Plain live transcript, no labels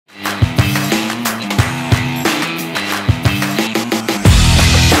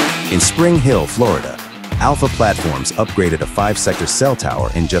In Spring Hill, Florida, Alpha Platforms upgraded a 5-sector cell tower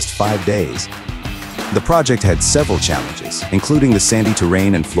in just 5 days. The project had several challenges, including the sandy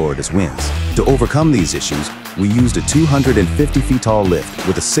terrain and Florida's winds. To overcome these issues, we used a 250 feet tall lift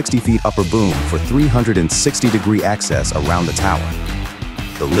with a 60 feet upper boom for 360-degree access around the tower.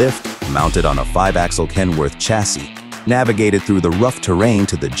 The lift, mounted on a 5-axle Kenworth chassis, navigated through the rough terrain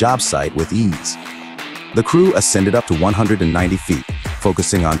to the job site with ease. The crew ascended up to 190 feet,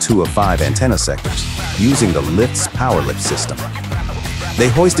 focusing on 2 of 5 antenna sectors, using the lift's power lift system. They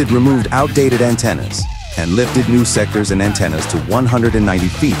removed outdated antennas and lifted new sectors and antennas to 190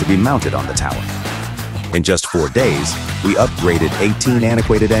 feet to be mounted on the tower. In just 4 days, we upgraded 18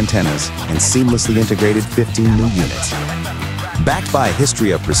 antiquated antennas and seamlessly integrated 15 new units. Backed by a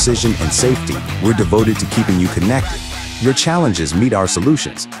history of precision and safety, we're devoted to keeping you connected. Your challenges meet our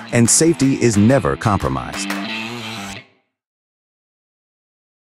solutions, and safety is never compromised.